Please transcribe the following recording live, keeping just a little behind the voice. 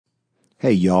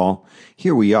Hey y'all,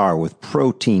 here we are with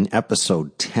Protein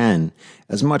Episode 10,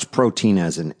 As Much Protein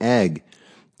as an Egg.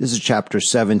 This is Chapter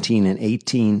 17 and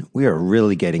 18. We are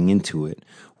really getting into it.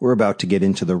 We're about to get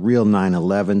into the real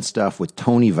 9/11 stuff with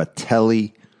Tony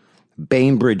Vitelli,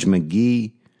 Bainbridge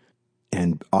McGee,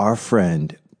 and our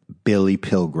friend Billy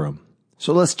Pilgrim.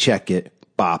 So let's check it,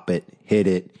 bop it, hit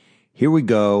it. Here we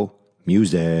go.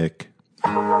 Music.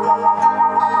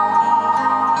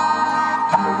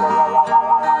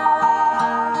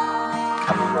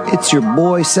 It's your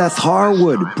boy Seth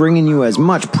Harwood bringing you as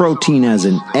much protein as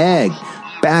an egg.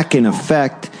 Back in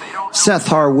effect.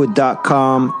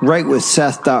 SethHarwood.com,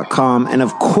 WriteWithSeth.com, and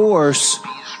of course,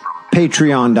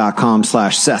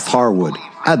 Patreon.com/SethHarwood.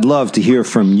 I'd love to hear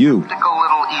from you. Stick a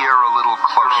little ear a little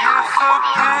closer. If a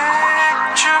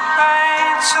picture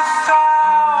paints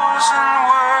 1,000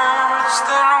 words,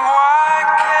 then why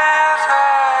can't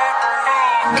I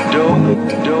paint?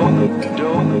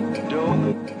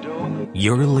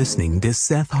 You're listening to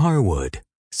Seth Harwood.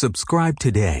 Subscribe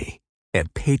today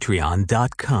at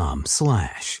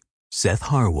Patreon.com/Seth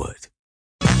Harwood.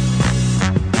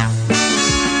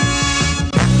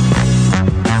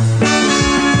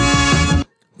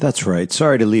 That's right.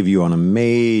 Sorry to leave you on a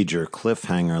major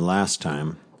cliffhanger last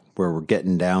time, where we're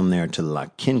getting down there to La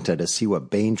Quinta to see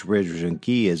what Bainbridge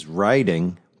McGee is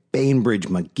writing. Bainbridge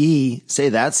McGee, say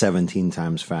that 17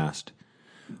 times fast.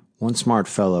 One smart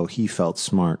fellow, he felt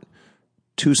smart.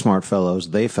 Two smart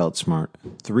fellows, they felt smart.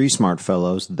 Three smart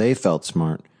fellows, they felt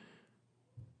smart.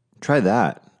 Try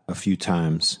that a few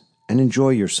times and enjoy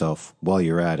yourself while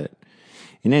you're at it.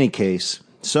 In any case,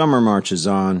 summer marches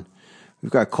on. We've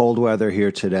got cold weather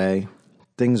here today.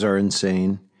 Things are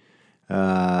insane.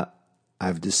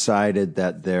 I've decided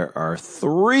that there are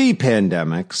 3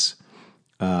 pandemics,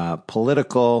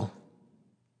 political,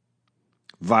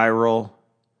 viral,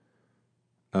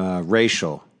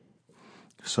 racial.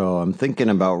 So I'm thinking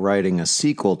about writing a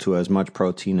sequel to As Much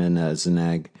Protein as an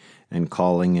Egg and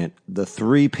calling it The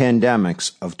 3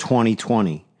 Pandemics of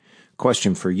 2020.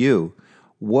 Question for you.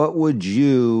 What would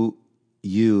you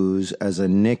use as a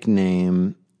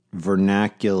nickname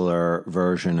vernacular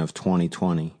version of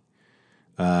 2020?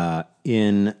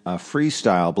 In a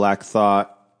freestyle, Black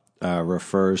Thought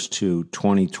refers to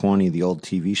 2020, the old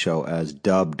TV show, as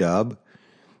Dub Dub.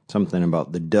 Something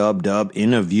about the Dub Dub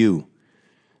in a view.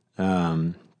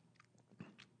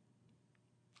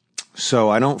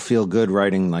 So I don't feel good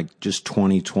writing like just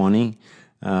 2020,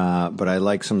 but I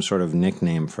like some sort of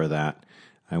nickname for that.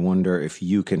 I wonder if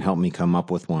you can help me come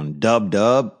up with one. Dub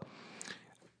Dub.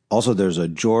 Also, there's a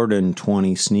Jordan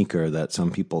 20 sneaker that some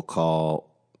people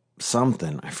call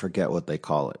something. I forget what they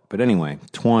call it. But anyway,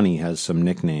 20 has some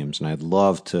nicknames, and I'd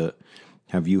love to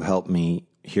have you help me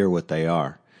hear what they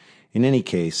are. In any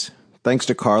case, thanks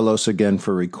to Carlos again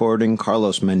for recording.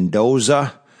 Carlos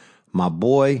Mendoza, my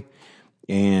boy.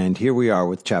 And here we are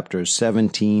with chapters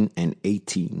 17 and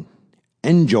 18.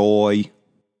 Enjoy.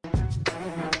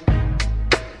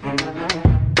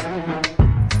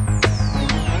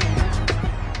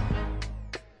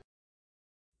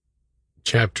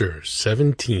 Chapter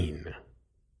 17.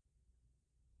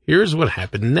 Here's what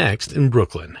happened next in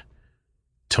Brooklyn.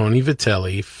 Tony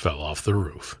Vitelli fell off the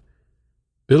roof.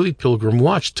 Billy Pilgrim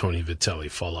watched Tony Vitelli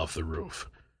fall off the roof.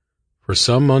 For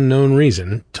some unknown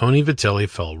reason, Tony Vitelli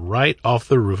fell right off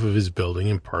the roof of his building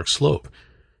in Park Slope.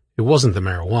 It wasn't the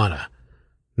marijuana.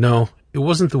 No, it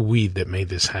wasn't the weed that made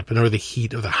this happen or the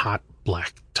heat of the hot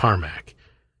black tarmac.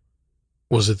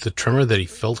 Was it the tremor that he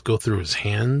felt go through his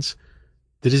hands?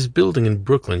 Did his building in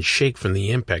Brooklyn shake from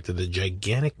the impact of the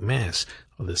gigantic mass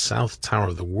of the South Tower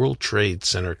of the World Trade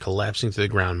Center collapsing to the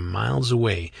ground miles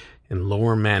away in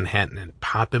lower Manhattan and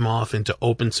pop him off into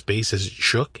open space as it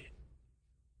shook?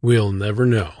 We'll never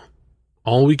know.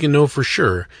 All we can know for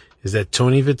sure is that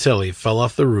Tony Vitelli fell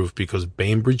off the roof because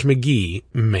Bainbridge McGee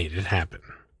made it happen.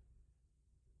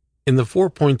 In the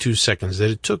 4.2 seconds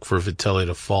that it took for Vitelli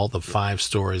to fall the 5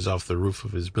 stories off the roof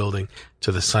of his building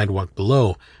to the sidewalk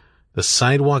below, the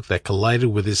sidewalk that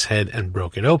collided with his head and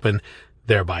broke it open,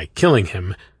 thereby killing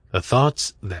him, the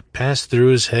thoughts that passed through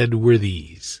his head were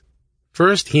these.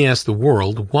 First, he asked the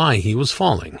world why he was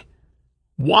falling.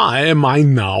 "Why am I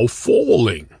now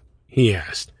falling?" he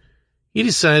asked. He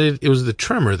decided it was the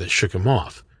tremor that shook him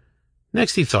off.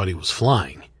 Next, he thought he was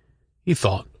flying. He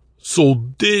thought,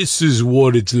 "So this is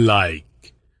what it's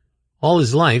like." All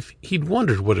his life, he'd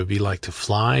wondered what it would be like to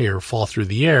fly or fall through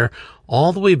the air,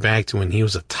 all the way back to when he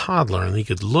was a toddler and he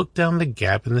could look down the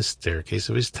gap in the staircase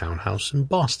of his townhouse in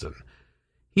Boston.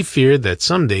 He feared that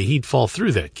someday he'd fall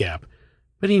through that gap,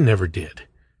 but he never did.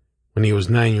 When he was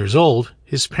 9 years old,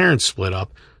 his parents split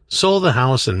up, sold the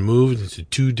house, and moved into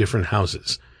 2 different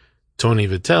houses. Tony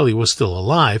Vitelli was still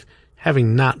alive,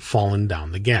 having not fallen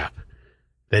down the gap.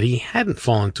 That he hadn't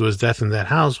fallen to his death in that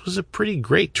house was a pretty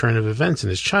great turn of events in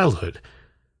his childhood.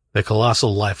 The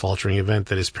colossal life-altering event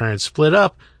that his parents split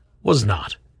up was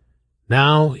not.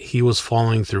 Now he was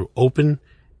falling through open,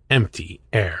 empty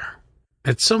air.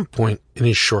 At some point in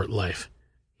his short life,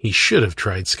 he should have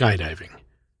tried skydiving.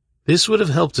 This would have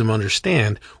helped him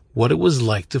understand what it was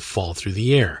like to fall through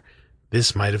the air.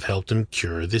 This might have helped him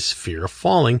cure this fear of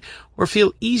falling or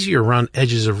feel easier around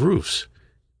edges of roofs.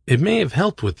 It may have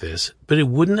helped with this, but it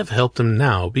wouldn't have helped him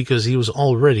now because he was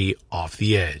already off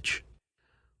the edge.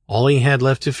 All he had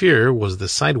left to fear was the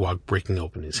sidewalk breaking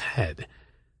open his head.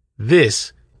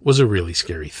 This was a really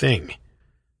scary thing.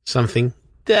 Something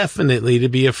definitely to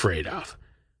be afraid of.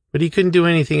 But he couldn't do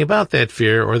anything about that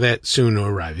fear or that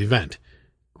soon-to-arrive event.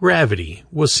 Gravity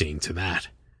was seeing to that.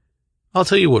 I'll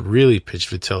tell you what really pitched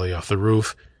Vitelli off the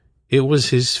roof. It was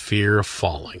his fear of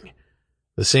falling.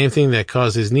 The same thing that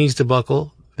caused his knees to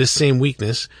buckle, this same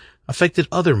weakness, affected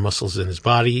other muscles in his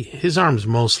body, his arms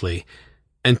mostly,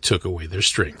 and took away their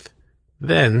strength.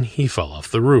 Then he fell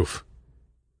off the roof.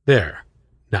 There.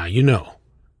 Now you know.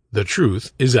 The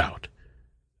truth is out.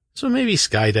 So maybe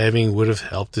skydiving would have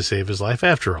helped to save his life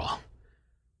after all.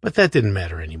 But that didn't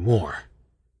matter anymore.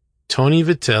 Tony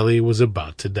Vitelli was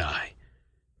about to die.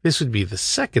 This would be the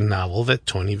second novel that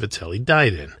Tony Vitelli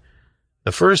died in.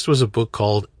 The first was a book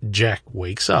called Jack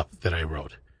Wakes Up that I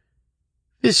wrote.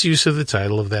 This use of the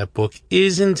title of that book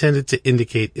is intended to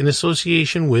indicate an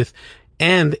association with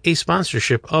and a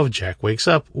sponsorship of Jack Wakes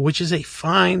Up, which is a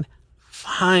fine,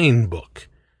 fine book.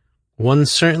 One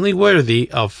certainly worthy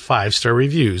of 5-star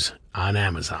reviews on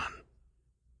Amazon.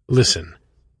 Listen,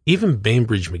 even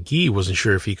Bainbridge McGee wasn't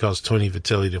sure if he caused Tony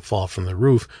Vitelli to fall from the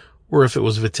roof or if it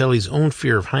was Vitelli's own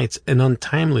fear of heights and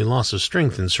untimely loss of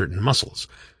strength in certain muscles.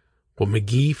 What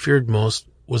McGee feared most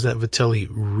was that Vitelli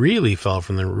really fell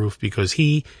from the roof because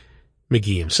he,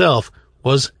 McGee himself,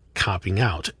 was copping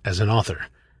out as an author.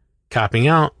 Copping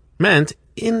out meant,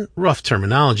 in rough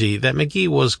terminology, that McGee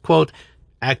was, quote,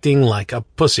 acting like a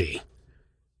pussy.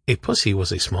 A pussy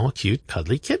was a small, cute,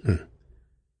 cuddly kitten.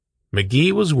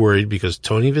 McGee was worried because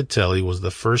Tony Vitelli was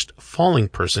the first falling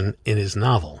person in his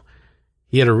novel.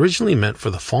 He had originally meant for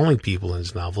the falling people in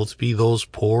his novel to be those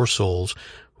poor souls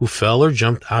who fell or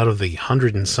jumped out of the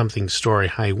 100-and-something story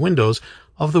high windows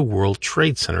of the World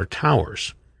Trade Center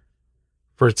towers.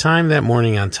 For a time that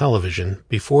morning on television,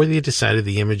 before they decided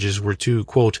the images were too,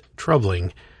 quote,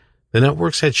 troubling, the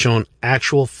networks had shown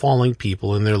actual falling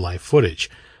people in their live footage,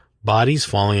 bodies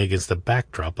falling against the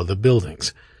backdrop of the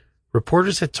buildings.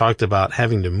 Reporters had talked about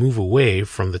having to move away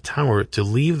from the tower to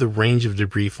leave the range of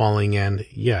debris falling and,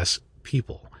 yes,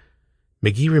 people.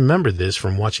 McGee remembered this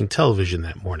from watching television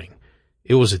that morning.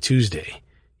 It was a Tuesday.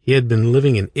 He had been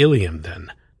living in Ilium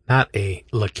then, not a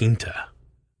La Quinta.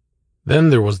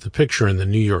 Then there was the picture in the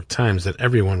New York Times that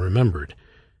everyone remembered.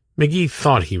 McGee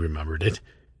thought he remembered it.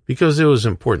 Because it was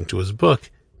important to his book,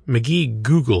 McGee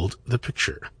Googled the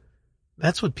picture.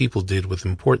 That's what people did with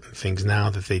important things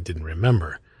now that they didn't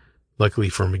remember. Luckily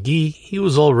for McGee, he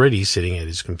was already sitting at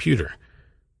his computer.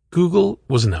 Google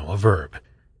was now a verb.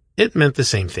 It meant the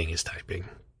same thing as typing.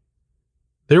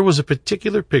 There was a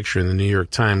particular picture in the New York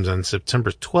Times on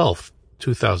September 12,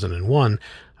 2001,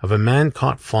 of a man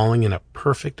caught falling in a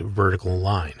perfect vertical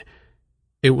line.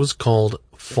 It was called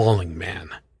Falling Man.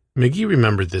 McGee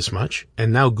remembered this much,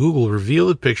 and now Google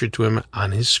revealed the picture to him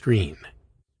on his screen.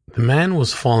 The man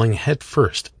was falling head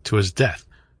first to his death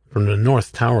from the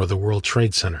North Tower of the World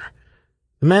Trade Center.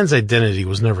 The man's identity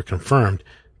was never confirmed,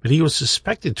 but he was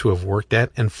suspected to have worked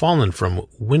at and fallen from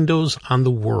Windows on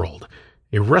the World,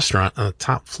 a restaurant on the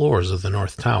top floors of the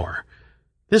North Tower.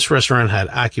 This restaurant had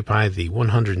occupied the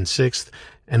 106th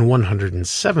and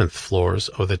 107th floors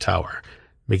of the tower,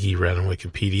 McGee read on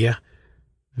Wikipedia.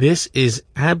 This is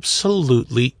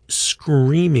absolutely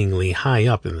screamingly high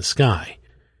up in the sky.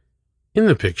 In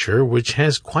the picture, which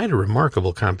has quite a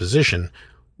remarkable composition,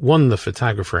 one the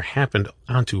photographer happened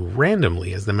onto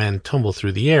randomly as the man tumbled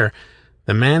through the air,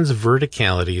 the man's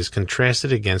verticality is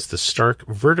contrasted against the stark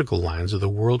vertical lines of the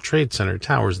World Trade Center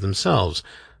towers themselves,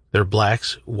 their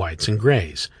blacks, whites, and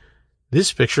grays.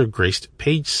 This picture graced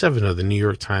page 7 of the New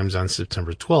York Times on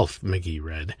September 12th, McGee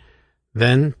read.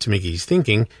 Then, to McGee's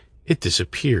thinking, it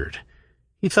disappeared.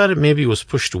 He thought it maybe was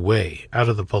pushed away, out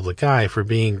of the public eye, for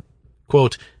being,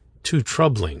 quote, too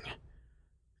troubling.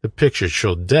 The picture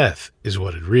showed death is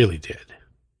what it really did.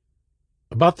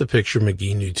 About the picture,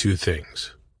 McGee knew two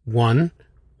things. One,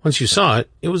 once you saw it,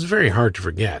 it was very hard to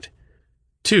forget.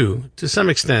 Two, to some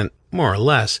extent, more or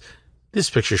less, this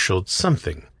picture showed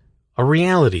something. A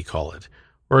reality, call it,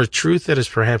 or a truth that is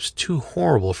perhaps too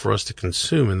horrible for us to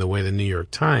consume in the way the New York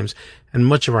Times and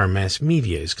much of our mass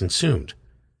media is consumed.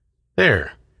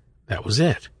 There, that was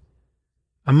it.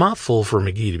 A mouthful for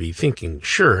McGee to be thinking,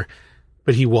 sure,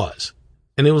 but he was.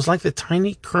 And it was like the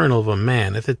tiny kernel of a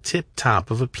man at the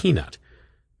tip-top of a peanut.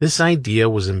 This idea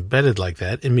was embedded like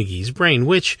that in McGee's brain,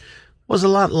 which was a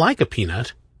lot like a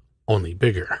peanut, only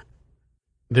bigger.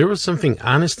 There was something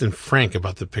honest and frank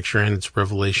about the picture and its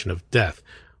revelation of death,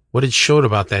 what it showed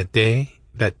about that day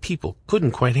that people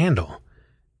couldn't quite handle.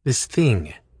 This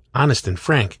thing, honest and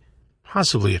frank,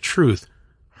 possibly a truth,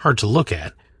 hard to look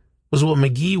at, was what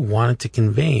McGee wanted to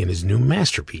convey in his new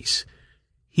masterpiece.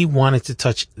 He wanted to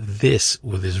touch this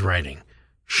with his writing,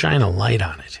 shine a light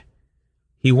on it.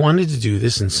 He wanted to do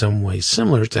this in some way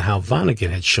similar to how Vonnegut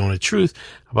had shown a truth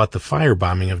about the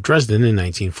firebombing of Dresden in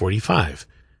 1945.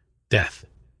 Death.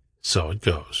 So it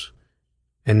goes.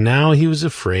 And now he was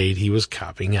afraid he was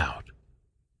copping out.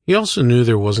 He also knew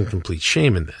there wasn't complete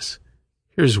shame in this.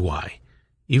 Here's why.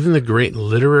 Even the great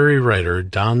literary writer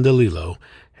Don DeLillo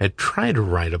had tried to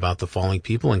write about the falling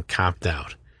people and copped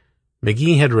out.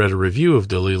 McGee had read a review of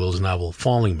DeLillo's novel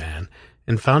Falling Man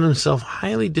and found himself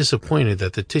highly disappointed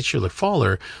that the titular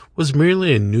faller was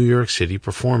merely a New York City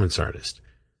performance artist.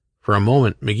 For a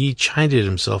moment, McGee chided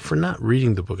himself for not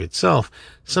reading the book itself,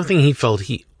 something he felt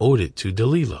he owed it to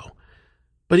DeLillo.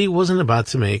 But he wasn't about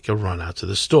to make a run out to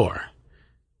the store.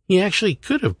 He actually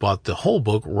could have bought the whole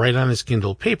book right on his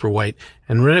Kindle Paperwhite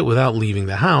and read it without leaving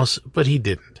the house, but he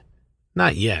didn't.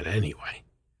 Not yet, anyway.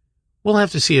 We'll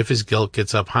have to see if his guilt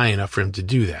gets up high enough for him to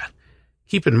do that.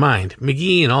 Keep in mind,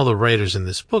 McGee and all the writers in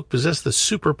this book possess the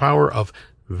superpower of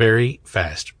very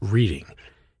fast reading.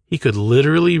 He could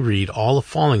literally read all of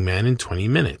Falling Man in 20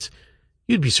 minutes.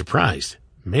 You'd be surprised,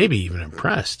 maybe even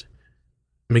impressed.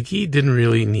 McGee didn't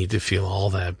really need to feel all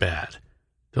that bad.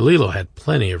 DeLillo had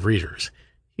plenty of readers.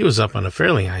 He was up on a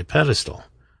fairly high pedestal.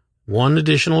 One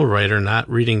additional writer not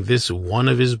reading this one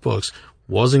of his books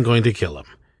wasn't going to kill him.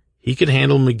 He could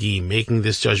handle McGee making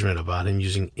this judgment about him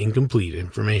using incomplete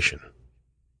information.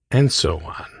 And so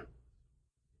on.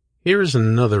 Here is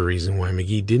another reason why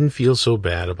McGee didn't feel so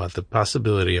bad about the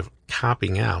possibility of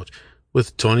copping out,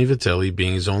 with Tony Vitelli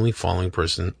being his only falling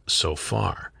person so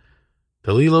far.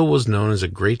 DeLillo was known as a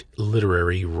great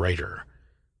literary writer.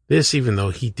 This even though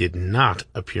he did not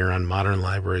appear on Modern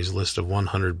Library's list of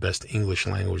 100 best English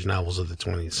language novels of the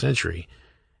 20th century.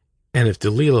 And if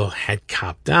DeLillo had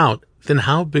copped out, then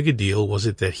how big a deal was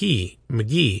it that he,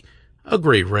 McGee, a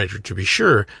great writer to be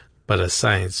sure, but a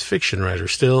science fiction writer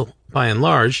still, by and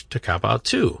large, to cop out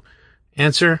too?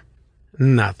 Answer,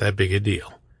 not that big a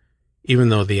deal. Even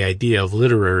though the idea of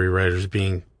literary writers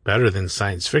being better than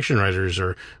science fiction writers,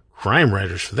 or crime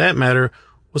writers for that matter,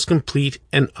 was complete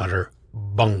and utter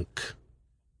bunk.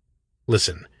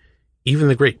 Listen, even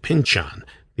the great Pynchon,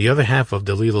 the other half of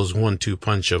DeLillo's 1-2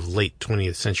 punch of late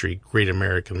 20th century great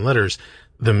American letters,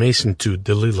 the Mason to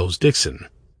DeLillo's Dixon,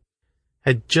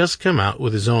 had just come out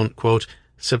with his own, quote,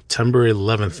 September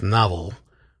 11th novel,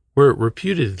 where it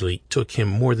reputedly took him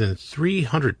more than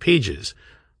 300 pages,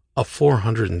 of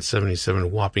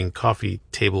 477 whopping coffee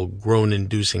table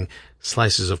groan-inducing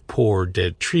slices of poor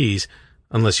dead trees,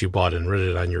 unless you bought and read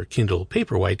it on your Kindle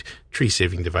Paperwhite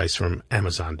tree-saving device from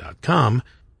Amazon.com,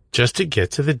 just to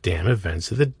get to the damn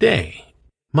events of the day,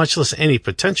 much less any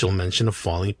potential mention of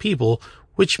falling people,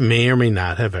 which may or may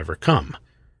not have ever come.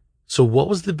 So what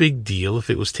was the big deal if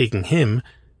it was taking him,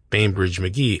 Bainbridge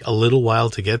McGee, a little while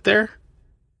to get there?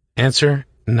 Answer,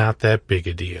 not that big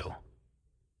a deal.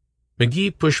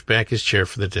 McGee pushed back his chair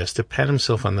for the desk to pat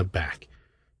himself on the back.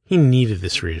 He needed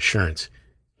this reassurance.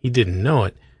 He didn't know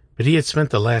it, but he had spent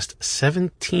the last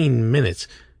 17 minutes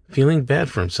feeling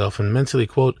bad for himself and mentally,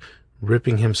 quote,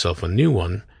 ripping himself a new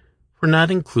one for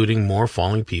not including more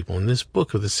falling people in this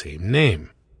book of the same name.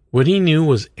 What he knew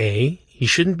was A, he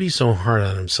shouldn't be so hard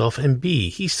on himself, and B,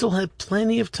 he still had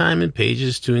plenty of time and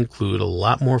pages to include a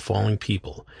lot more falling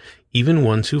people, even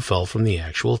ones who fell from the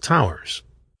actual towers.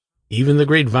 Even the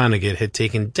great Vonnegut had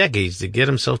taken decades to get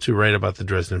himself to write about the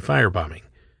Dresden firebombing.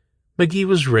 McGee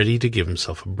was ready to give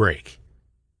himself a break.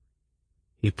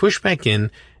 He pushed back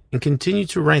in and continued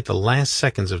to write the last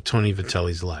seconds of Tony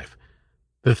Vitelli's life,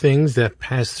 the things that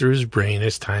passed through his brain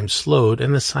as time slowed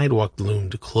and the sidewalk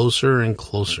loomed closer and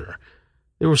closer.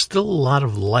 There was still a lot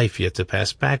of life yet to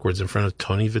pass backwards in front of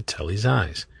Tony Vitelli's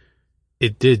eyes.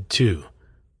 It did, too.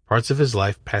 Parts of his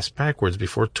life passed backwards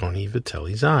before Tony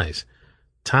Vitelli's eyes.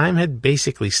 Time had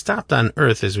basically stopped on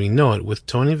Earth as we know it, with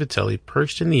Tony Vitelli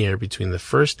perched in the air between the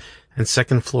first and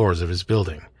second floors of his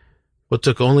building. What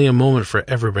took only a moment for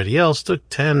everybody else took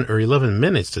 10 or 11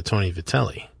 minutes to Tony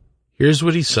Vitelli. Here's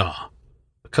what he saw.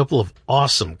 A couple of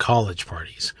awesome college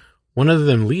parties, one of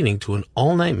them leading to an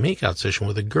all-night makeout session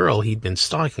with a girl he'd been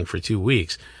stalking for 2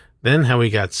 weeks, then how he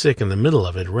got sick in the middle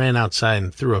of it, ran outside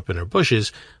and threw up in her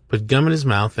bushes, put gum in his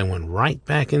mouth, and went right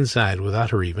back inside without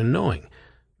her even knowing.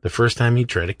 The first time he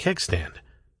tried a keg stand.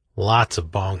 Lots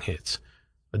of bong hits.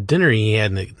 A dinner he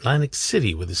had in Atlantic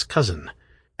City with his cousin.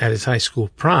 At his high school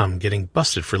prom, getting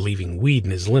busted for leaving weed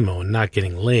in his limo and not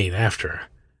getting laid after.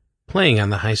 Playing on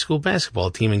the high school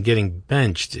basketball team and getting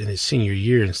benched in his senior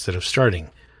year instead of starting.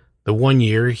 The 1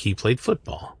 year he played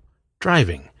football.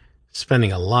 Driving.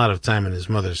 Spending a lot of time in his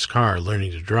mother's car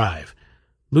learning to drive.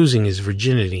 Losing his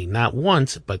virginity not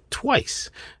once, but twice,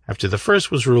 after the first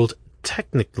was ruled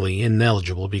technically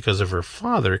ineligible because of her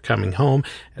father coming home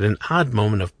at an odd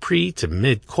moment of pre to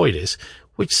mid coitus,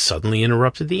 which suddenly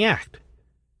interrupted the act.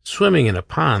 Swimming in a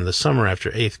pond the summer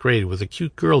after 8th grade with a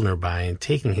cute girl nearby and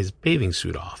taking his bathing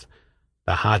suit off.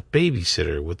 The hot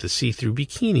babysitter with the see-through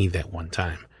bikini that one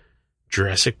time.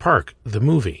 Jurassic Park, the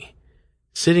movie.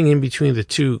 Sitting in between the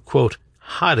two, quote,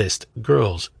 hottest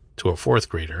girls to a 4th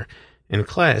grader in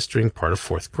class during part of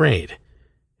 4th grade.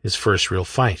 His first real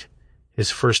fight.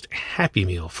 His first Happy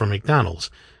Meal from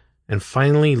McDonald's. And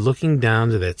finally looking down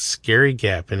to that scary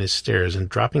gap in his stairs and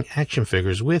dropping action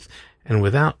figures with and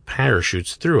without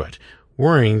parachutes through it,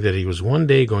 worrying that he was one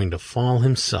day going to fall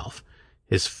himself.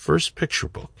 His first picture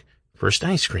book. First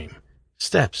ice cream.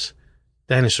 Steps.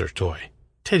 Dinosaur toy.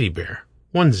 Teddy bear.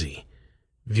 Onesie.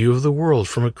 View of the world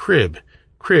from a crib,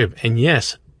 and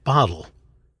yes, bottle.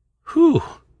 Whew!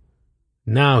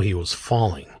 Now he was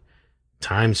falling.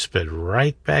 Time sped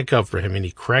right back up for him, and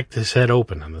he cracked his head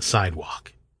open on the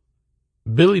sidewalk.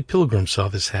 Billy Pilgrim saw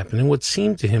this happen in what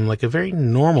seemed to him like a very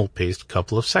normal-paced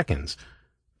couple of seconds.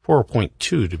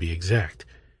 4.2 to be exact.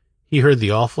 He heard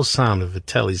the awful sound of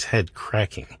Vitelli's head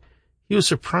cracking. He was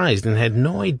surprised and had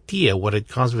no idea what had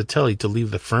caused Vitelli to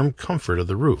leave the firm comfort of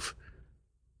the roof.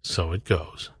 So it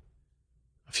goes.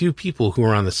 A few people who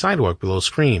were on the sidewalk below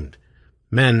screamed.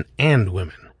 Men and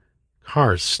women.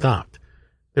 Cars stopped.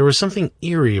 There was something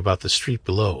eerie about the street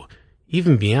below,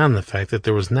 even beyond the fact that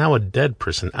there was now a dead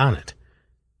person on it.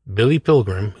 Billy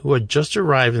Pilgrim, who had just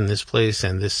arrived in this place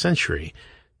and this century,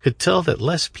 could tell that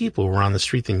less people were on the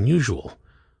street than usual.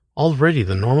 Already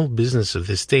the normal business of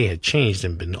this day had changed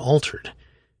and been altered.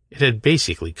 It had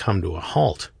basically come to a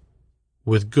halt.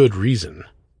 With good reason.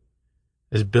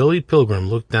 As Billy Pilgrim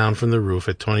looked down from the roof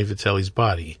at Tony Vitelli's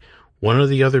body, one of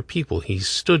the other people he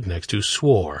stood next to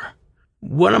swore.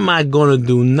 "What am I going to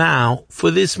do now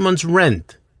for this month's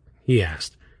rent?" he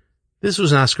asked. This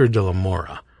was Oscar de la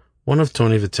Mora, one of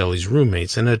Tony Vitelli's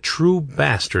roommates and a true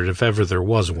bastard if ever there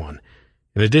was one.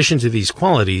 In addition to these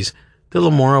qualities, de la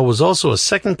Mora was also a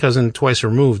second cousin twice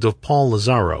removed of Paul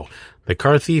Lazaro, the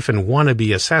car thief and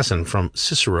wannabe assassin from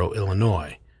Cicero,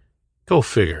 Illinois. Go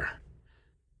figure.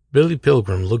 Billy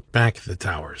Pilgrim looked back at the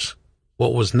towers,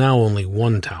 what was now only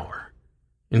one tower.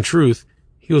 In truth,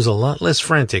 he was a lot less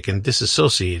frantic and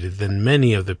disassociated than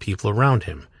many of the people around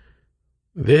him.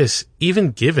 This,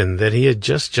 even given that he had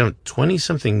just jumped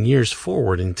 20-something years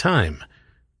forward in time.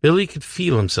 Billy could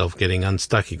feel himself getting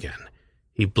unstuck again.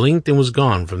 He blinked and was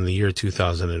gone from the year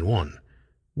 2001.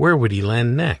 Where would he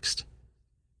land next?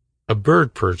 A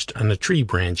bird perched on a tree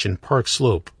branch in Park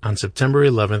Slope on September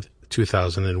 11th,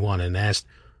 2001 and asked,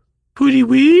 "Pooty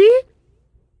wee?"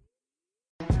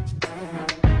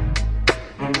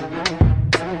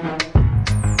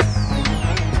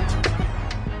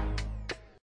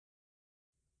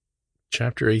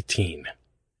 Chapter 18.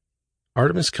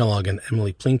 Artemis Kellogg and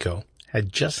Emily Plinko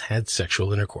had just had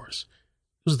sexual intercourse.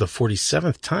 It was the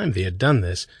 47th time they had done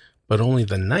this, but only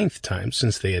the 9th time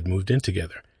since they had moved in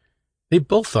together. They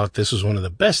both thought this was one of the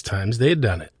best times they had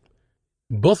done it.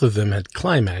 Both of them had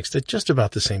climaxed at just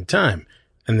about the same time,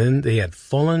 and then they had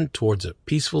fallen towards a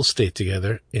peaceful state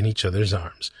together in each other's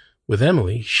arms, with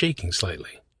Emily shaking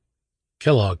slightly.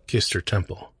 Kellogg kissed her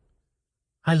temple.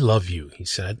 "I love you," he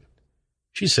said.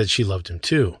 She said she loved him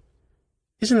too.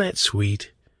 Isn't that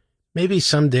sweet? Maybe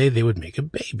someday they would make a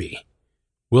baby.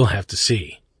 We'll have to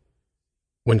see.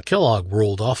 When Kellogg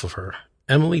rolled off of her,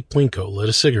 Emily Plinko lit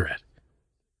a cigarette.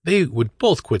 They would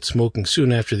both quit smoking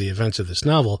soon after the events of this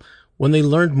novel, when they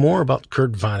learned more about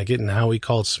Kurt Vonnegut and how he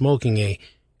called smoking a,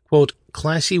 quote,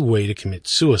 classy way to commit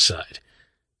suicide,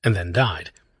 and then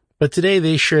died. But today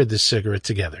they shared this cigarette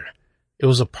together. It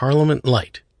was a Parliament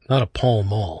Light, not a Pall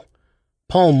Mall.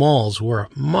 Pall Malls were a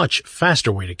much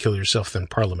faster way to kill yourself than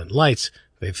Parliament Lights,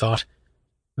 they thought.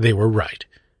 They were right.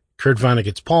 Kurt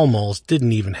Vonnegut's Pall Malls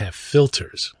didn't even have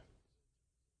filters.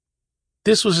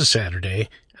 This was a Saturday,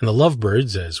 and the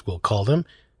lovebirds, as we'll call them,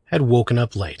 had woken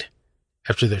up late.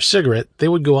 After their cigarette, they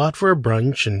would go out for a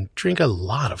brunch and drink a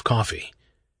lot of coffee.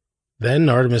 Then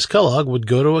Artemis Kellogg would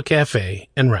go to a cafe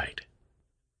and write.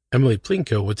 Emily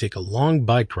Plinko would take a long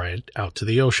bike ride out to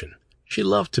the ocean. She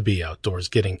loved to be outdoors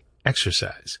getting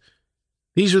exercise.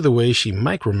 These were the ways she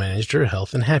micromanaged her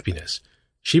health and happiness.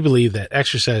 She believed that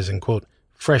exercise and, quote,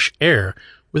 fresh air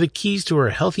were the keys to her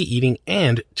healthy eating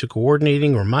and to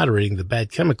coordinating or moderating the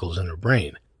bad chemicals in her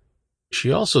brain.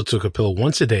 She also took a pill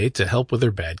once a day to help with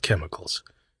her bad chemicals,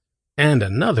 and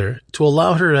another to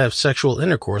allow her to have sexual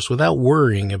intercourse without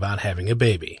worrying about having a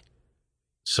baby.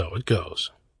 So it goes.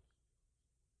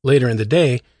 Later in the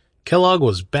day, Kellogg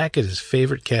was back at his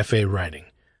favorite cafe writing,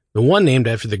 the one named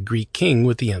after the Greek king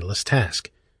with the endless task.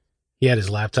 He had his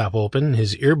laptop open,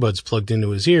 his earbuds plugged into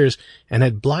his ears, and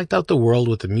had blocked out the world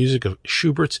with the music of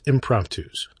Schubert's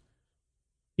impromptus.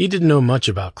 He didn't know much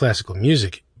about classical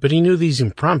music, but he knew these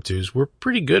impromptus were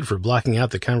pretty good for blocking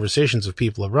out the conversations of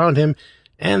people around him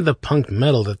and the punk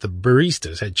metal that the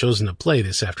baristas had chosen to play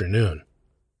this afternoon.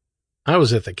 I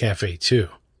was at the cafe too.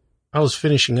 I was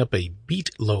finishing up a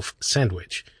beet loaf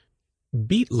sandwich.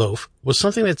 Beet loaf was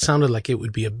something that sounded like it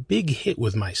would be a big hit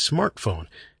with my smartphone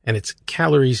and its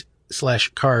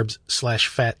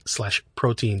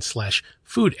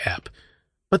calories/carbs/fat/protein/food app,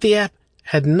 but the app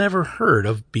had never heard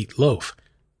of beet loaf.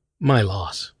 My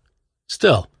loss.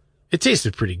 Still, it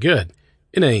tasted pretty good,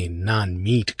 in a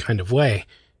non-meat kind of way.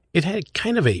 It had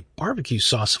kind of a barbecue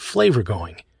sauce flavor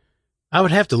going. I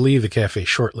would have to leave the cafe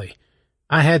shortly.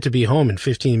 I had to be home in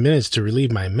 15 minutes to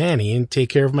relieve my Manny and take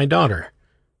care of my daughter.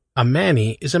 A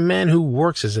Manny is a man who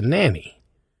works as a nanny.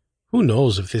 Who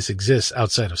knows if this exists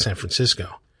outside of San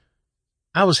Francisco?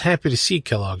 I was happy to see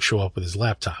Kellogg show up with his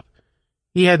laptop.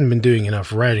 He hadn't been doing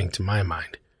enough writing to my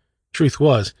mind. Truth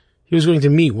was, he was going to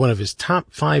meet one of his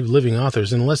top 5 living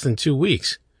authors in less than 2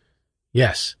 weeks.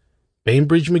 Yes,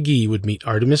 Bainbridge McGee would meet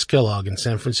Artemis Kellogg in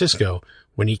San Francisco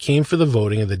when he came for the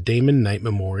voting of the Damon Knight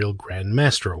Memorial Grand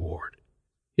Master Award.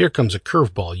 Here comes a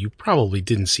curveball you probably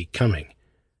didn't see coming.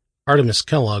 Artemis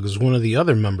Kellogg is one of the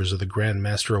other members of the Grand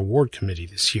Master Award Committee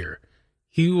this year.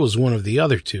 He was one of the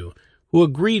other 2 who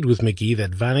agreed with McGee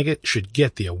that Vonnegut should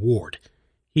get the award.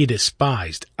 He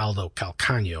despised Aldo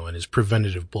Calcagno and his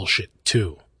preventative bullshit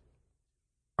too.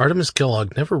 Artemis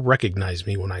Kellogg never recognized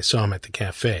me when I saw him at the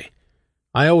cafe.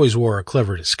 I always wore a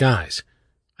clever disguise.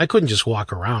 I couldn't just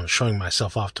walk around showing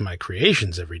myself off to my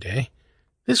creations every day.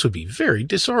 This would be very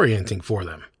disorienting for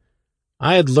them.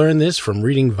 I had learned this from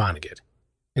reading Vonnegut.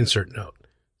 Insert note.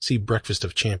 See Breakfast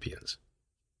of Champions.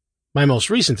 My most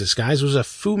recent disguise was a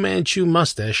Fu Manchu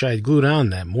mustache I had glued on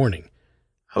that morning.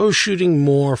 I was shooting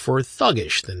more for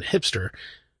thuggish than hipster,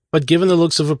 but given the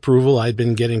looks of approval I'd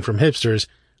been getting from hipsters,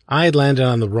 I had landed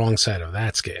on the wrong side of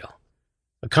that scale.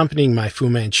 Accompanying my Fu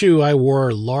Manchu, I wore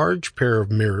a large pair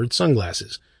of mirrored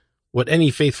sunglasses, what any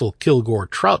faithful Kilgore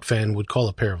Trout fan would call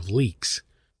a pair of leaks.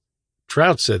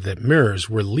 Trout said that mirrors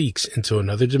were leaks into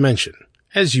another dimension,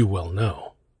 as you well know.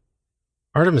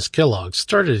 Artemis Kellogg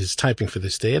started his typing for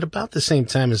this day at about the same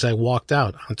time as I walked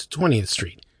out onto 20th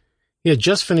Street. He had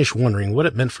just finished wondering what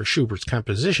it meant for Schubert's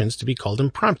compositions to be called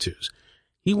impromptus.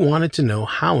 He wanted to know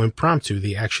how impromptu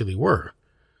they actually were.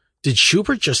 Did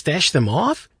Schubert just dash them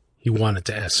off? He wanted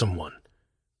to ask someone.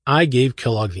 I gave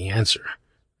Kellogg the answer.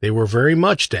 They were very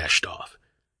much dashed off.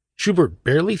 Schubert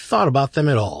barely thought about them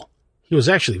at all. He was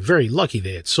actually very lucky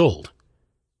they had sold.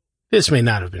 This may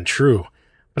not have been true,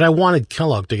 but I wanted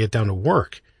Kellogg to get down to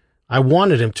work. I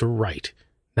wanted him to write.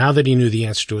 Now that he knew the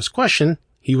answer to his question,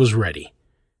 he was ready.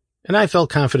 And I felt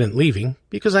confident leaving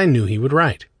because I knew he would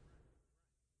write.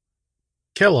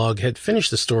 Kellogg had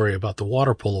finished the story about the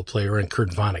water polo player and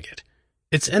Kurt Vonnegut.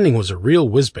 Its ending was a real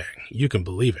whiz-bang, you can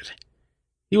believe it.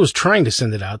 He was trying to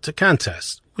send it out to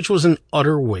contests, which was an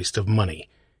utter waste of money.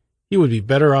 He would be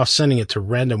better off sending it to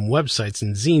random websites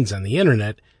and zines on the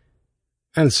internet,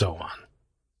 and so on.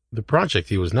 The project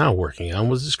he was now working on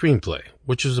was a screenplay,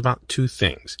 which was about 2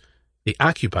 things: the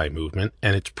Occupy movement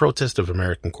and its protest of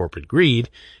American corporate greed,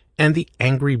 and the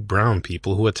angry brown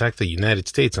people who attacked the United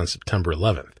States on September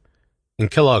 11th. In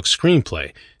Kellogg's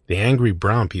screenplay, the angry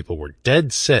brown people were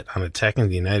dead set on attacking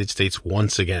the United States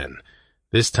once again.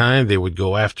 This time they would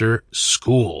go after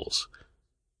schools.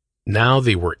 Now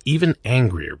they were even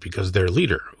angrier because their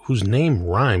leader, whose name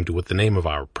rhymed with the name of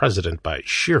our president by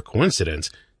sheer coincidence,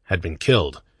 had been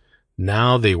killed.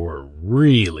 Now they were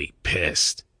really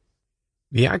pissed.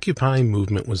 The Occupy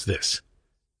movement was this.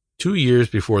 2 years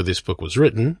before this book was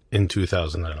written, in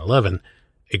 2011,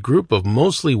 a group of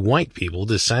mostly white people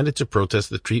decided to protest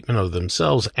the treatment of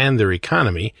themselves and their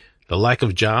economy, the lack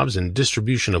of jobs and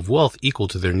distribution of wealth equal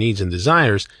to their needs and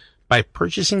desires, by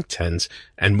purchasing tents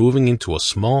and moving into a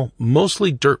small, mostly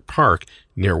dirt park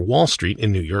near Wall Street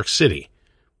in New York City.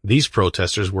 These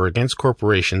protesters were against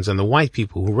corporations and the white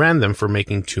people who ran them for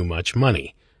making too much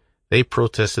money. They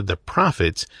protested the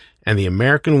profits and the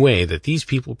American way that these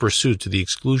people pursued to the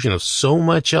exclusion of so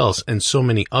much else and so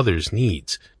many others'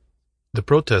 needs. The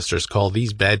protesters call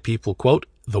these bad people, quote,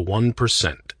 the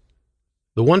 1%.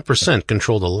 The 1%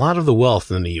 controlled a lot of the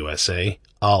wealth in the USA,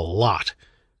 a lot.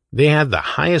 They had the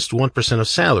highest 1% of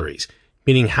salaries,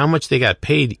 meaning how much they got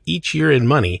paid each year in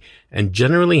money, and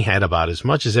generally had about as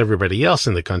much as everybody else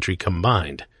in the country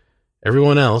combined.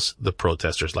 Everyone else, the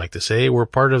protesters like to say, were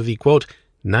part of the, quote,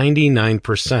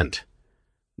 99%.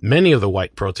 Many of the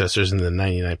white protesters in the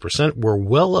 99% were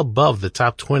well above the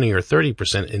top 20 or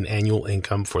 30% in annual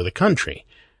income for the country.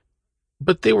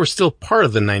 But they were still part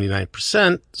of the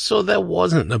 99%, so that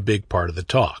wasn't a big part of the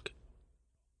talk.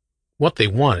 What they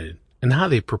wanted, and how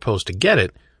they proposed to get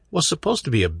it, was supposed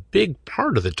to be a big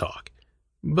part of the talk,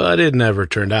 but it never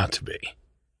turned out to be.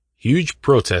 Huge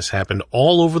protests happened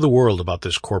all over the world about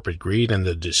this corporate greed and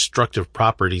the destructive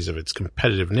properties of its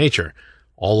competitive nature.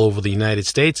 All over the United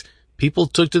States, people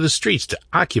took to the streets to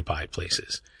occupy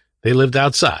places. They lived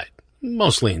outside,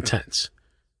 mostly in tents.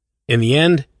 In the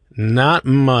end, not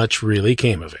much really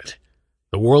came of it.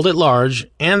 The world at large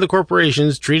and the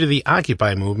corporations treated the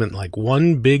Occupy movement like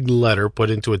one big letter put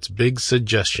into its big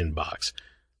suggestion box.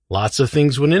 Lots of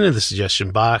things went into the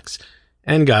suggestion box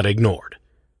and got ignored.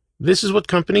 This is what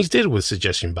companies did with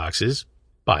suggestion boxes,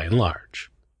 by and large.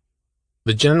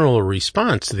 The general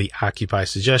response to the Occupy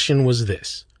suggestion was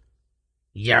this: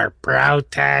 "Your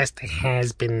protest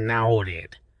has been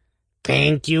noted.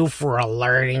 Thank you for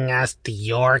alerting us to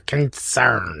your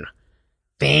concern.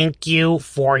 Thank you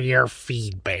for your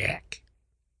feedback."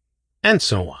 And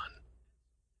so on.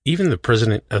 Even the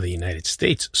President of the United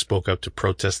States spoke up to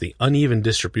protest the uneven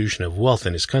distribution of wealth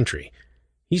in his country.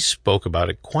 He spoke about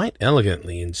it quite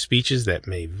elegantly in speeches that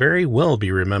may very well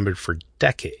be remembered for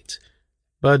decades.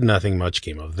 But nothing much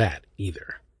came of that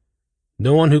either.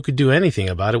 No one who could do anything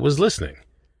about it was listening.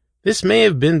 This may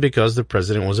have been because the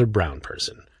president was a brown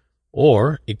person,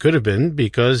 or it could have been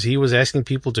because he was asking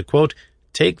people to, quote,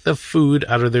 take the food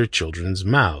out of their children's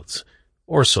mouths,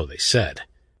 or so they said.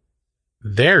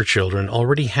 Their children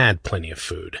already had plenty of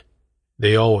food.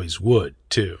 They always would,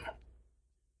 too.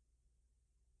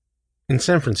 In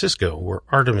San Francisco, where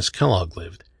Artemis Kellogg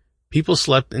lived, people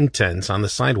slept in tents on the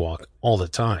sidewalk all the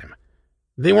time.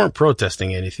 They weren't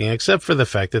protesting anything except for the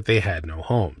fact that they had no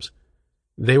homes.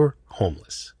 They were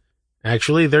homeless.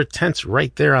 Actually, their tents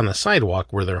right there on the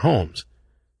sidewalk were their homes.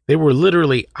 They were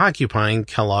literally occupying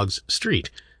Kellogg's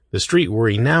street, the street where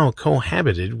he now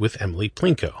cohabited with Emily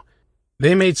Plinko.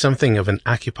 They made something of an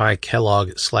Occupy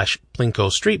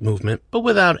Kellogg/Plinko street movement, but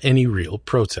without any real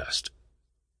protest.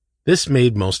 This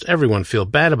made most everyone feel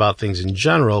bad about things in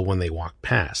general when they walked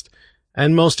past,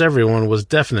 and most everyone was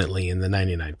definitely in the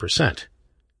 99%.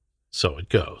 So it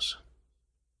goes.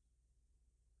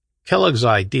 Kellogg's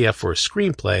idea for a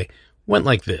screenplay went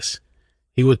like this.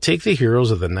 He would take the heroes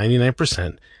of the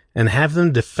 99% and have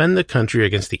them defend the country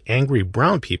against the angry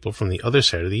brown people from the other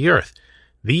side of the earth.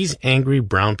 These angry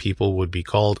brown people would be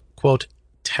called, quote,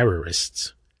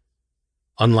 terrorists.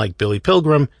 Unlike Billy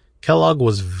Pilgrim, Kellogg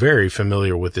was very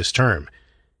familiar with this term.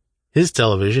 His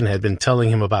television had been telling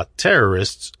him about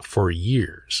terrorists for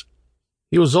years.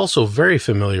 He was also very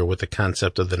familiar with the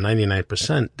concept of the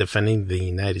 99% defending the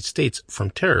United States from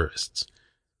terrorists.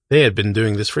 They had been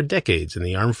doing this for decades in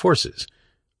the armed forces.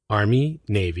 Army,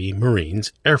 Navy,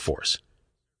 Marines, Air Force.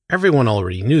 Everyone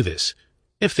already knew this,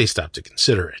 if they stopped to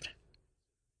consider it.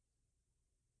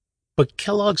 But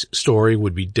Kellogg's story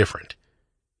would be different.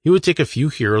 He would take a few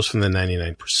heroes from the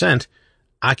 99%,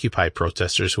 Occupy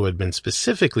protesters who had been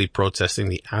specifically protesting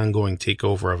the ongoing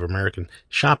takeover of American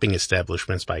shopping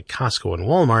establishments by Costco and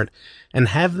Walmart, and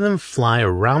have them fly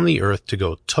around the earth to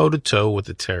go toe-to-toe with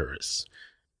the terrorists.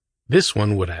 This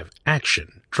one would have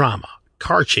action, drama,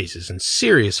 car chases, and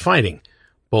serious fighting,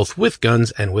 both with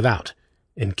guns and without,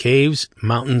 in caves,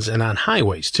 mountains, and on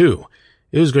highways, too.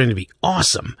 It was going to be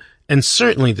awesome, and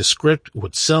certainly the script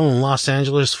would sell in Los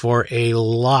Angeles for a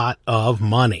lot of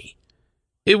money.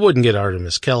 It wouldn't get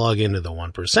Artemis Kellogg into the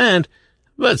 1%,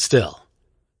 but still.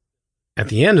 At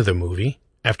the end of the movie,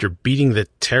 after beating the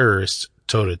terrorists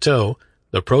toe-to-toe,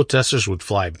 the protesters would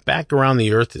fly back around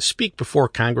the earth to speak before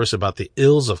Congress about the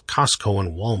ills of Costco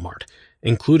and Walmart,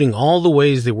 including all the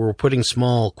ways they were putting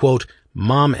small, quote,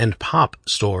 mom-and-pop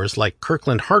stores like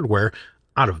Kirkland Hardware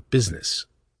out of business.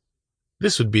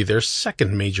 This would be their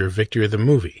second major victory of the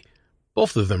movie.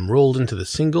 Both of them rolled into the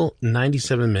single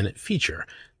 97-minute feature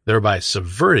thereby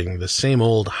subverting the same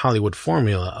old Hollywood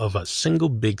formula of a single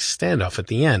big standoff at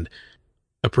the end,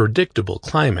 a predictable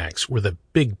climax where the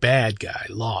big bad guy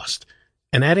lost,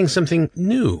 and adding something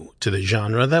new to the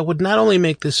genre that would not only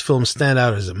make this film stand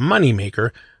out as a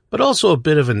moneymaker, but also a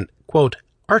bit of an, quote,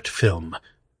 art film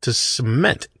to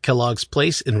cement Kellogg's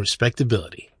place in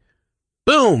respectability.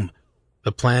 Boom!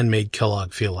 The plan made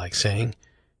Kellogg feel like saying.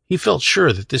 He felt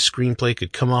sure that this screenplay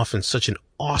could come off in such an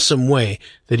awesome way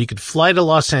that he could fly to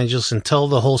Los Angeles and tell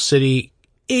the whole city,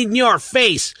 in your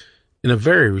face, in a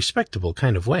very respectable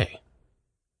kind of way.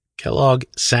 Kellogg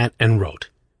sat and wrote.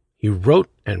 He wrote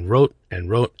and wrote and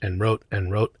wrote and wrote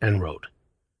and wrote and wrote.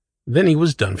 Then he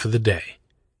was done for the day.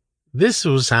 This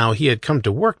was how he had come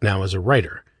to work now as a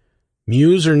writer.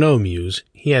 Muse or no muse,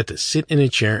 he had to sit in a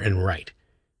chair and write.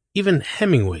 Even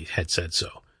Hemingway had said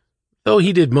so, though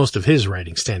he did most of his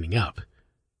writing standing up.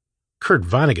 Kurt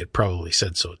Vonnegut probably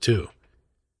said so too.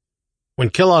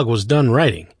 When Kellogg was done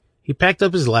writing, he packed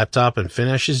up his laptop and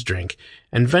finished his drink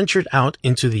and ventured out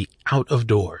into the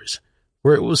out-of-doors,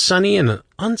 where it was sunny and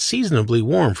unseasonably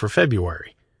warm for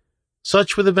February.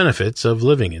 Such were the benefits of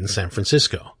living in San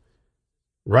Francisco.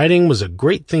 Writing was a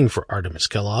great thing for Artemis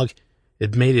Kellogg.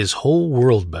 It made his whole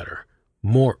world better,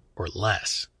 more or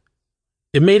less.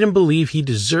 It made him believe he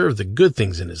deserved the good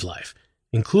things in his life,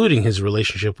 including his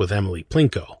relationship with Emily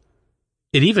Plinko.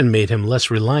 It even made him less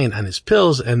reliant on his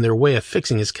pills and their way of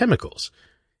fixing his chemicals.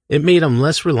 It made him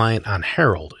less reliant on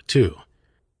Harold, too.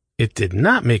 It did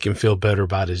not make him feel better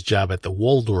about his job at the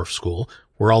Waldorf school,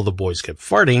 where all the boys kept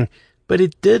farting, but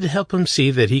it did help him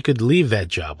see that he could leave that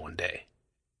job one day.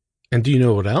 And do you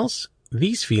know what else?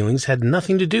 These feelings had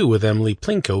nothing to do with Emily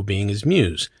Plinko being his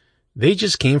muse. They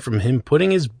just came from him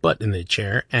putting his butt in the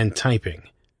chair and typing.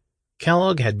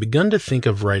 Kellogg had begun to think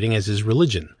of writing as his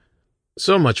religion.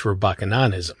 So much for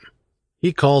Bacchananism.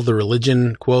 He called the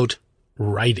religion, quote,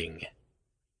 writing.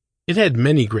 It had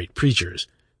many great preachers,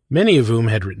 many of whom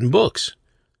had written books,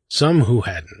 some who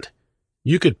hadn't.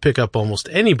 You could pick up almost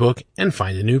any book and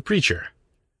find a new preacher.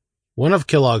 One of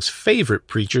Kellogg's favorite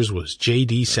preachers was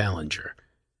J.D. Salinger.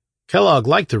 Kellogg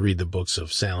liked to read the books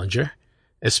of Salinger,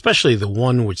 especially the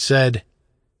one which said,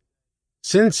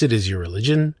 "Since it is your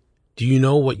religion, do you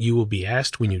know what you will be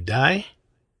asked when you die?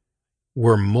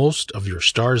 Were most of your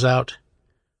stars out?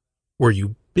 Were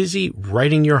you busy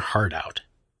writing your heart out?"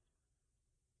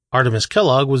 Artemis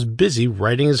Kellogg was busy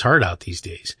writing his heart out these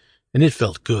days, and it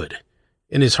felt good,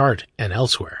 in his heart and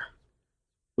elsewhere.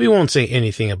 We won't say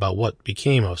anything about what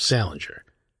became of Salinger.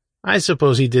 I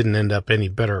suppose he didn't end up any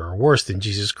better or worse than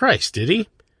Jesus Christ, did he?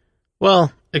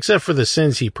 Well, except for the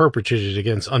sins he perpetrated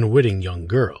against unwitting young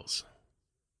girls.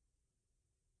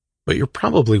 But you're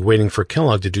probably waiting for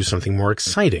Kellogg to do something more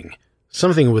exciting,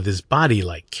 something with his body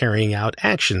like carrying out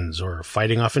actions or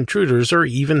fighting off intruders or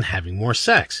even having more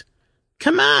sex.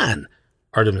 "Come on,"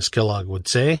 Artemis Kellogg would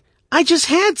say. "I just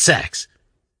had sex."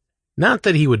 Not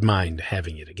that he would mind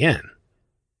having it again.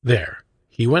 There,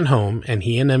 he went home and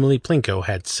he and Emily Plinko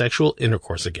had sexual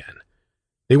intercourse again.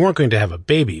 They weren't going to have a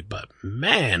baby, but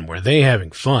man, were they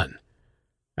having fun.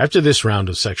 After this round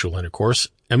of sexual intercourse,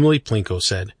 Emily Plinko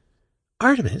said,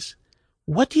 "Artemis,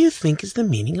 what do you think is the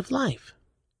meaning of life?"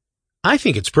 "I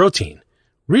think it's protein.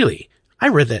 Really, I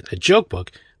read that in a joke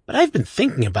book, but I've been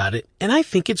thinking about it, and I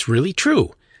think it's really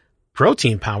true.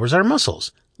 Protein powers our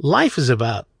muscles. Life is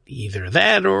about either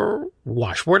that or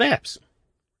washboard abs."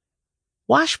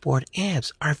 "Washboard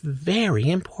abs are very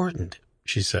important,"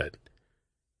 she said.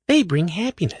 "They bring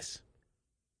happiness."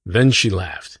 Then she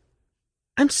laughed.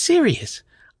 "I'm serious.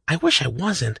 I wish I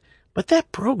wasn't, but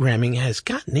that programming has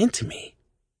gotten into me."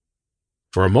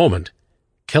 For a moment,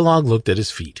 Kellogg looked at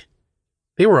his feet.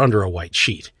 They were under a white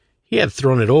sheet. He had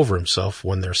thrown it over himself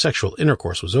when their sexual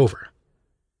intercourse was over.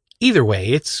 "Either way,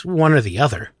 it's one or the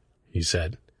other," he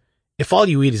said. "If all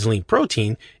you eat is lean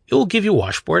protein, it will give you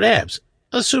washboard abs,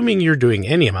 assuming you're doing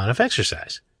any amount of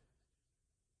exercise."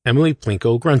 Emily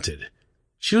Plinko grunted.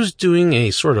 She was doing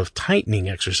a sort of tightening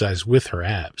exercise with her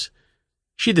abs.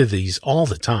 She did these all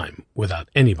the time, without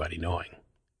anybody knowing.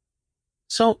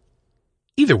 "So,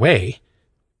 either way,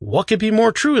 what could be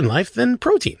more true in life than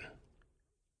protein?"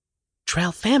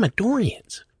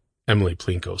 "Tralfamadorians," Emily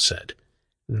Plinko said.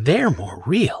 "They're more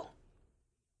real."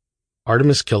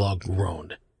 Artemis Kellogg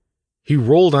groaned. He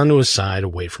rolled onto his side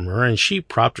away from her, and she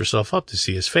propped herself up to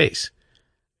see his face.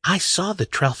 "I saw the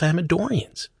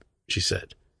Tralfamadorians," she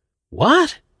said.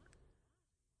 "What?"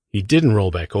 He didn't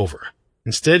roll back over.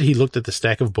 Instead, he looked at the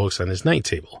stack of books on his night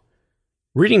table.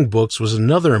 Reading books was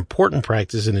another important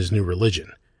practice in his new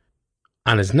religion.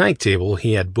 On his night table,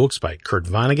 he had books by Kurt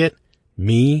Vonnegut,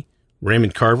 me,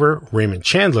 Raymond Carver, Raymond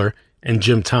Chandler, and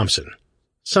Jim Thompson.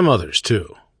 Some others,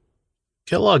 too.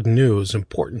 Kellogg knew it was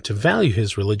important to value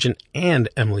his religion and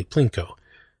Emily Plinko,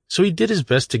 so he did his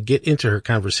best to get into her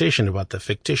conversation about the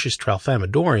fictitious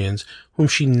Tralfamadorians whom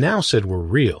she now said were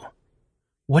real.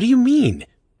 "What do you mean?"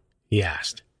 he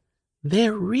asked.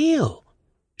 "They're real,"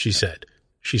 she said.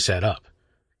 She sat up.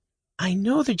 "I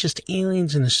know they're just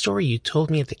aliens in the story you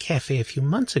told me at the cafe a few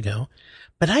months ago,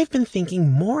 but I've been thinking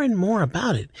more and more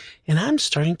about it, and I'm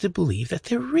starting to believe that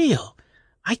they're real.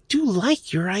 I do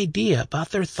like your idea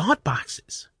about their thought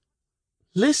boxes."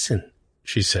 "Listen,"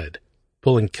 she said,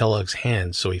 pulling Kellogg's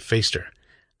hand so he faced her.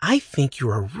 "I think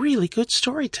you're a really good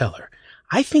storyteller.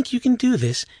 I think you can do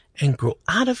this and grow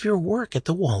out of your work at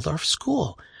the Waldorf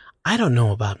School. I don't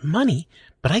know about money,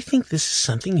 but I think this is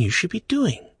something you should be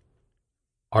doing."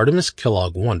 Artemis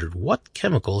Kellogg wondered what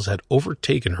chemicals had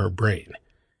overtaken her brain.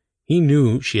 He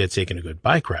knew she had taken a good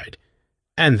bike ride,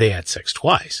 and they had sex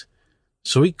twice,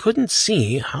 so he couldn't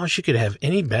see how she could have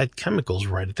any bad chemicals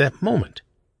right at that moment.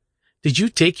 "Did you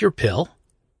take your pill?"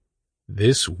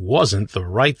 This wasn't the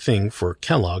right thing for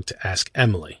Kellogg to ask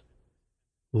Emily.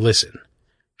 Listen,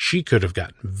 she could have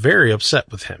gotten very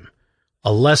upset with him.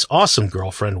 A less awesome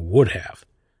girlfriend would have.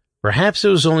 Perhaps it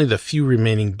was only the few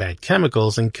remaining bad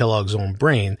chemicals in Kellogg's own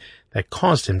brain that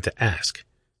caused him to ask.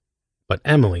 But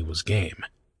Emily was game.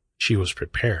 She was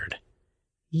prepared.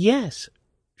 "Yes,"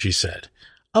 she said.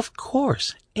 "Of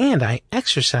course, and I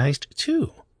exercised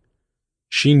too."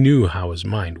 She knew how his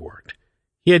mind worked.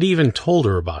 He had even told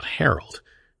her about Harold.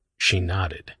 She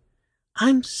nodded.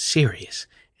 "I'm serious,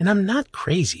 and I'm not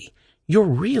crazy. You're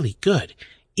really good.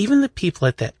 Even the people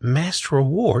at that Master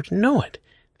Award know it.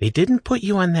 They didn't put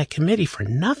you on that committee for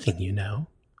nothing, you know."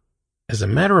 As a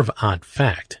matter of odd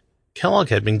fact, Kellogg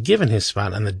had been given his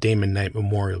spot on the Damon Knight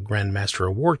Memorial Grand Master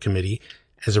Award Committee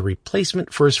as a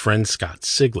replacement for his friend Scott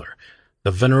Sigler,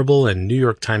 the venerable and New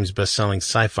York Times bestselling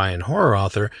sci-fi and horror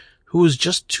author who was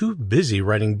just too busy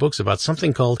writing books about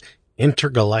something called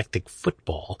intergalactic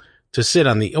football to sit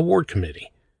on the award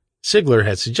committee. Sigler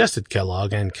had suggested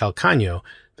Kellogg, and Calcagno,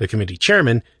 the committee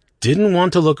chairman, didn't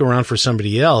want to look around for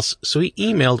somebody else, so he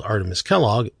emailed Artemis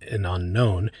Kellogg, an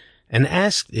unknown, and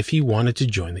asked if he wanted to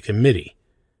join the committee.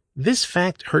 This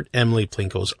fact hurt Emily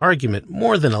Plinko's argument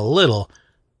more than a little,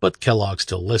 but Kellogg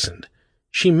still listened.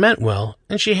 She meant well,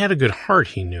 and she had a good heart,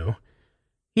 he knew.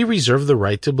 He reserved the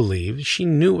right to believe she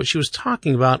knew what she was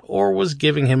talking about or was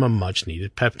giving him a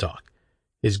much-needed pep talk.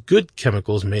 His good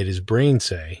chemicals made his brain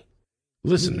say,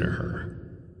 "Listen to her.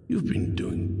 You've been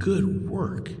doing good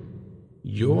work.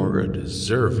 You're a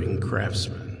deserving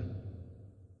craftsman."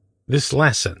 This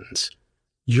last sentence,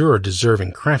 "You're a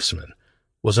deserving craftsman,"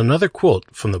 was another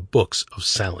quote from the books of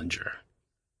Salinger.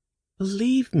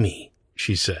 "Believe me,"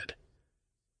 she said.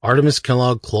 Artemis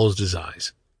Kellogg closed his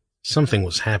eyes. Something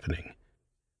was happening.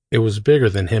 It was bigger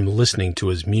than him listening to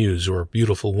his muse or a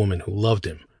beautiful woman who loved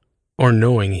him, or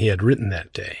knowing he had written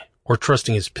that day, or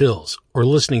trusting his pills, or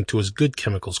listening to his good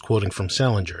chemicals quoting from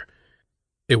Salinger.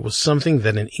 It was something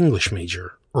that an English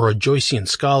major or a Joycean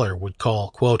scholar would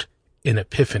call, quote, an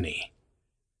epiphany.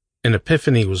 An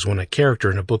epiphany was when a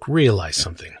character in a book realized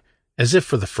something, as if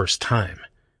for the first time.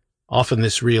 Often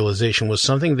this realization was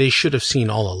something they should have seen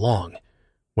all along.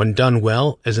 When done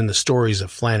well, as in the stories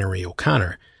of Flannery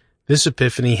O'Connor, this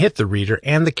epiphany hit the reader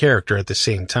and the character at the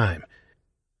same time.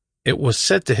 It was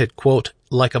said to hit, quote,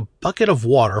 like a bucket of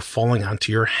water falling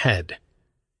onto your head,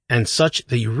 and such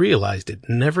that you realized it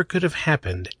never could have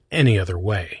happened any other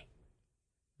way.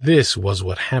 This was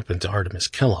what happened to Artemis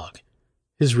Kellogg.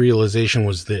 His realization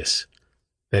was this,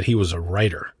 that he was a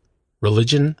writer.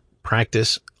 Religion,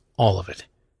 practice, all of it.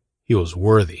 He was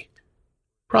worthy.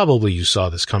 Probably you saw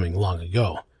this coming long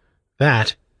ago.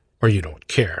 That, or you don't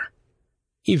care.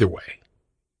 Either way.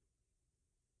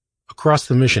 Across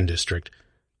the Mission District,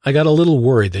 I got a little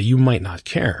worried that you might not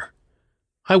care.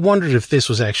 I wondered if this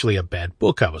was actually a bad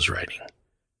book I was writing.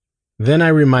 Then I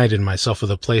reminded myself of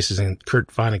the places in Kurt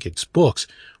Vonnegut's books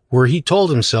where he told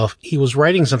himself he was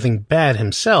writing something bad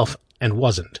himself and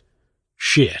wasn't.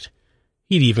 Shit.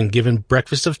 He'd even given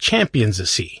Breakfast of Champions a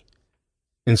C.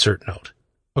 Insert note,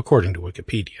 according to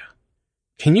Wikipedia.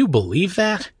 Can you believe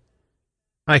that?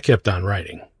 I kept on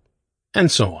writing. And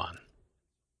so on.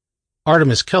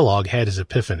 Artemis Kellogg had his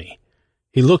epiphany.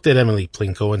 He looked at Emily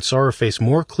Plinko and saw her face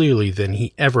more clearly than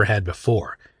he ever had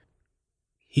before.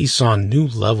 He saw new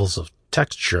levels of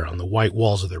texture on the white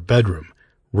walls of their bedroom,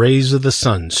 rays of the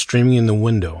sun streaming in the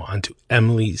window onto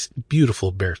Emily's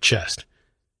beautiful bare chest.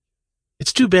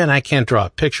 It's too bad I can't draw a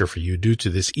picture for you due to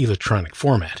this electronic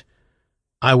format.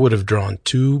 I would have drawn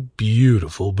two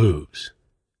beautiful boobs.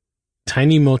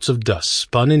 Tiny motes of dust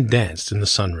spun and danced in the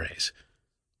sun rays.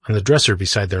 On the dresser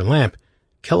beside their lamp,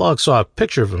 Kellogg saw a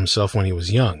picture of himself when he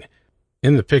was young.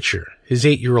 In the picture, his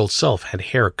 8-year-old self had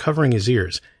hair covering his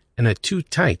ears and a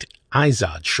too-tight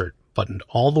Izod shirt buttoned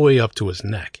all the way up to his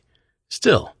neck.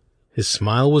 Still, his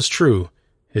smile was true,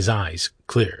 his eyes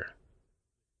clear.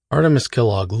 Artemis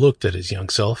Kellogg looked at his young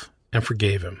self and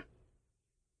forgave him.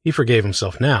 He forgave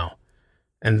himself now,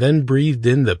 and then breathed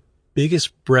in the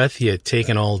biggest breath he had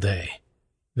taken all day.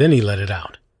 Then he let it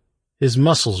out. His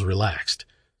muscles relaxed.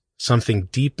 Something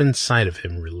deep inside of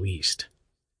him released.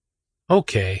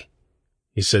 "Okay,"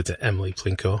 he said to Emily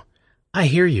Plinko. "I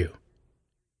hear you."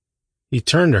 He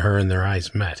turned to her and their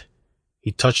eyes met.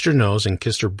 He touched her nose and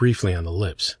kissed her briefly on the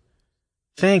lips.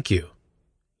 "Thank you,"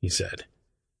 he said.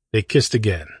 They kissed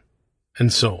again,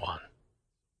 and so on.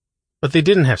 But they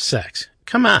didn't have sex.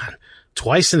 Come on,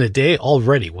 twice in a day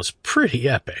already was pretty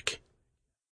epic.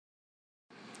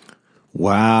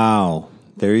 Wow.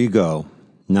 There you go.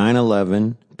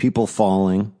 9/11, people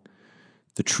falling.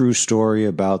 The true story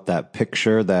about that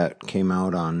picture that came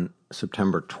out on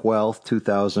September 12th,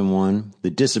 2001.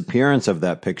 The disappearance of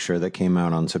that picture that came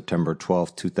out on September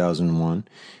 12th, 2001.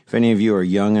 If any of you are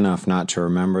young enough not to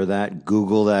remember that,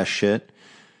 Google that shit.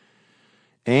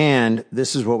 And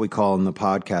this is what we call in the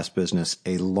podcast business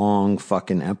a long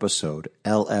fucking episode,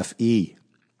 LFE.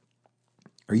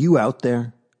 Are you out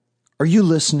there? Are you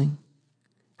listening?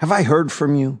 Have I heard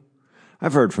from you?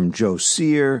 I've heard from Joe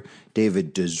Sear,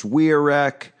 David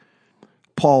Dzwirek,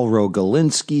 Paul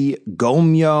Rogalinsky,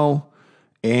 Gomyo,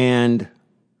 and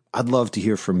I'd love to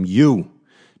hear from you.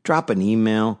 Drop an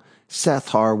email,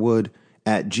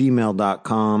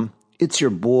 sethharwood@gmail.com. It's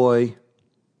your boy.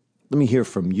 Let me hear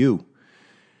from you.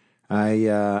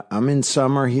 I'm in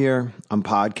summer here. I'm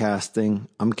podcasting.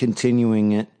 I'm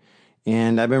continuing it.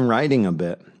 And I've been writing a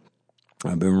bit.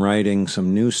 I've been writing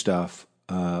some new stuff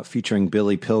featuring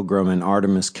Billy Pilgrim and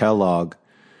Artemis Kellogg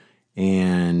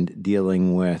and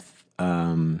dealing with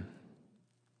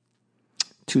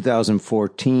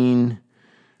 2014,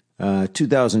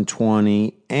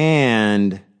 2020,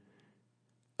 and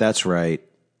that's right,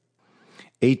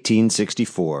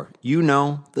 1864. You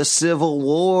know, the Civil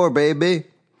War, baby.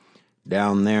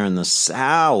 Down there in the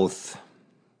South.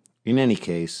 In any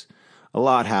case, a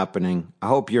lot happening. I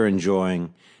hope you're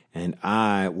enjoying, and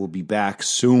I will be back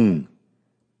soon.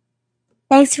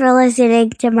 Thanks for listening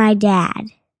to my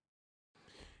dad.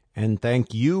 And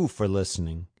thank you for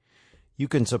listening. You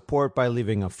can support by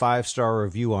leaving a 5-star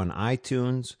review on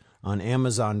iTunes, on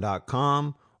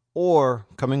Amazon.com, or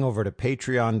coming over to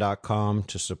Patreon.com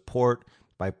to support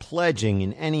by pledging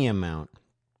in any amount.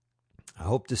 I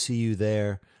hope to see you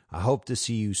there. I hope to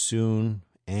see you soon,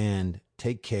 and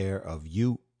take care of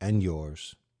you and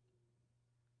yours.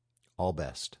 All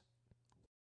best.